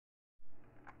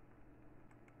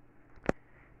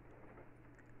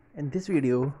In this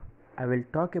video, I will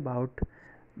talk about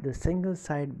the single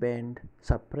sideband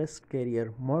suppressed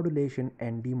carrier modulation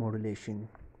and demodulation.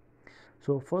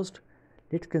 So first,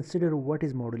 let's consider what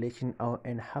is modulation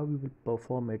and how we will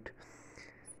perform it.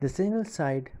 The single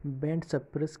sideband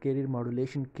suppressed carrier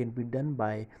modulation can be done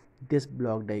by this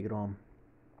block diagram,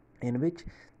 in which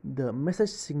the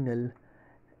message signal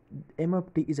M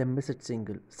of t is a message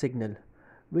signal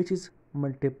which is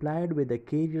multiplied with the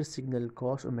carrier signal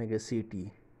cos omega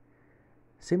ct.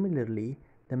 Similarly,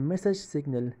 the message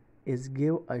signal is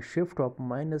give a shift of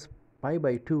minus pi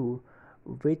by 2,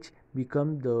 which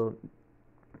become the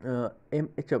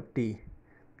mh of t.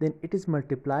 Then it is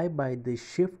multiplied by the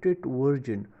shifted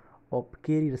version of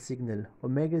carrier signal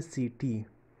omega ct,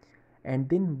 and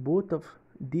then both of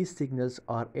these signals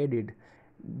are added.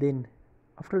 Then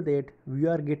after that we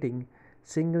are getting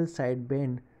single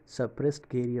sideband suppressed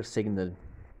carrier signal.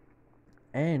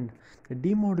 And the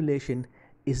demodulation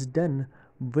is done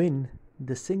when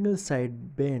the single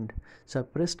sideband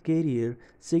suppressed carrier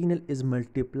signal is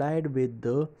multiplied with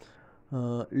the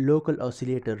local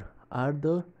oscillator or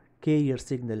the carrier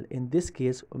signal, in this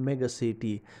case omega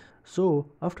ct. So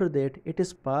after that it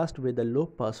is passed with a low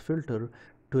pass filter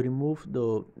to remove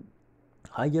the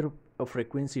higher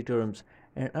frequency terms,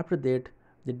 and after that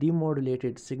the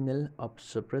demodulated signal of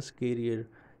suppressed carrier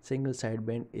single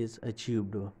sideband is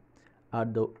achieved, or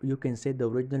you can say the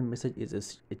original message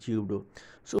is achieved.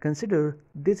 So consider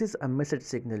this is a message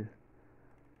signal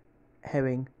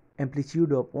having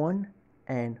amplitude of 1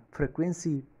 and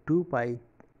frequency 2 pi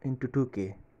into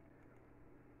 2k.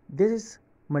 This is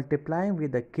multiplying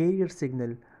with the carrier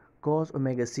signal cos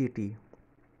omega ct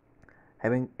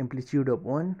having amplitude of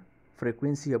 1,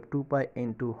 frequency of 2 pi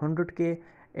into 100k,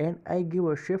 and I give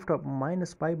a shift of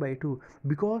minus pi by 2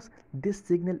 because this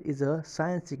signal is a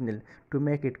sine signal. To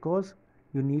make it cos,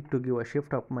 you need to give a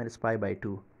shift of minus pi by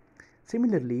 2.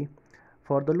 Similarly,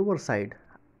 for the lower side,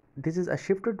 this is a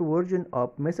shifted version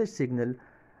of message signal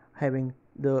having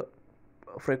the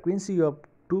frequency of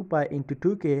 2 pi into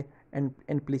 2k and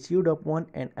amplitude of 1,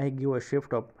 and I give a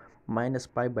shift of minus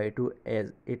pi by 2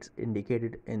 as it's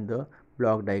indicated in the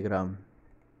block diagram.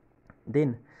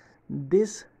 Then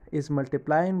this is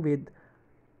multiplying with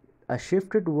a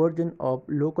shifted version of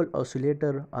local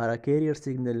oscillator or a carrier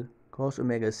signal cos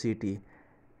omega ct,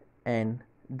 and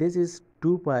this is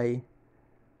 2 pi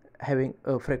having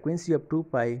a frequency of 2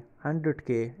 pi,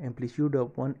 100k, amplitude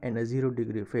of 1 and a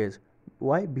 0-degree phase.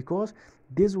 Why? Because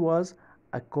this was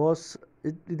a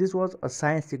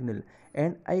sine signal,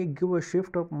 and I give a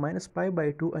shift of minus pi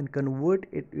by 2 and convert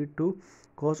it to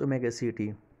cos omega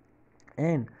ct,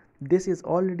 and this is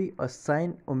already a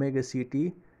sine omega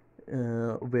ct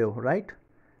wave, right?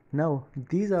 Now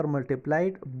these are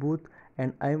multiplied both,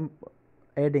 and I am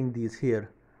adding these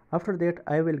here. After that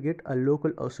I will get a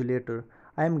local oscillator.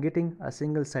 I am getting a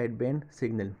single sideband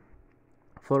signal.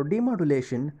 For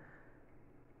demodulation,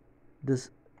 this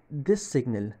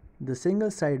signal, the single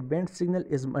sideband signal,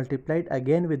 is multiplied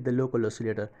again with the local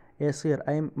oscillator. As here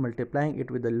I am multiplying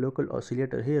it with the local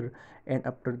oscillator here, and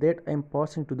after that I am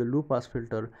passing to the low pass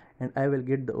filter, and I will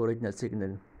get the original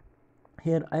signal.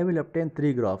 Here I will obtain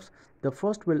 3 graphs. The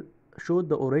first will show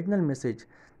the original message,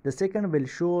 the second will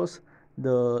show us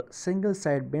the single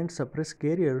sideband suppressed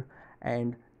carrier,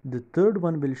 and the third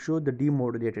one will show the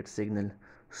demodulated signal.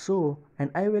 So,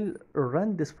 and I will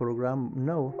run this program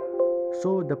now.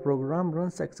 So the program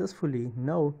runs successfully.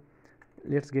 Now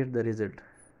let's get the result.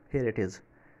 Here it is.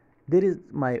 There is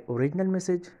my original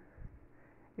message,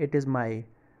 it is my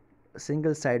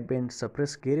single sideband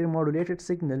suppressed carrier modulated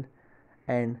signal,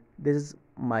 and this is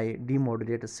my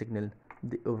demodulated signal,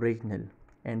 the original,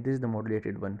 and this is the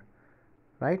modulated one,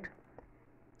 right?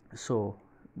 So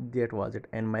that was it,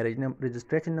 and my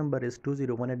registration number is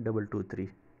 2018223.